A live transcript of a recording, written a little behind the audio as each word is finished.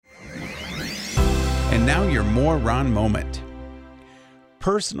And now your More Ron moment.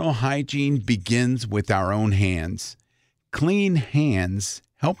 Personal hygiene begins with our own hands. Clean hands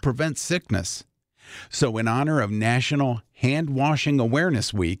help prevent sickness. So in honor of National Hand Washing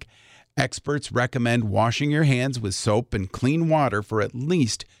Awareness Week, experts recommend washing your hands with soap and clean water for at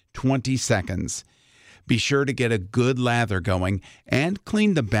least 20 seconds. Be sure to get a good lather going and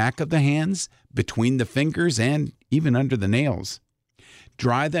clean the back of the hands, between the fingers, and even under the nails.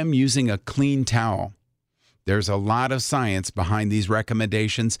 Dry them using a clean towel. There's a lot of science behind these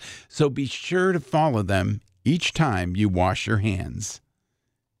recommendations, so be sure to follow them each time you wash your hands.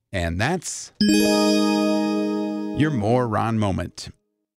 And that's your More Ron moment.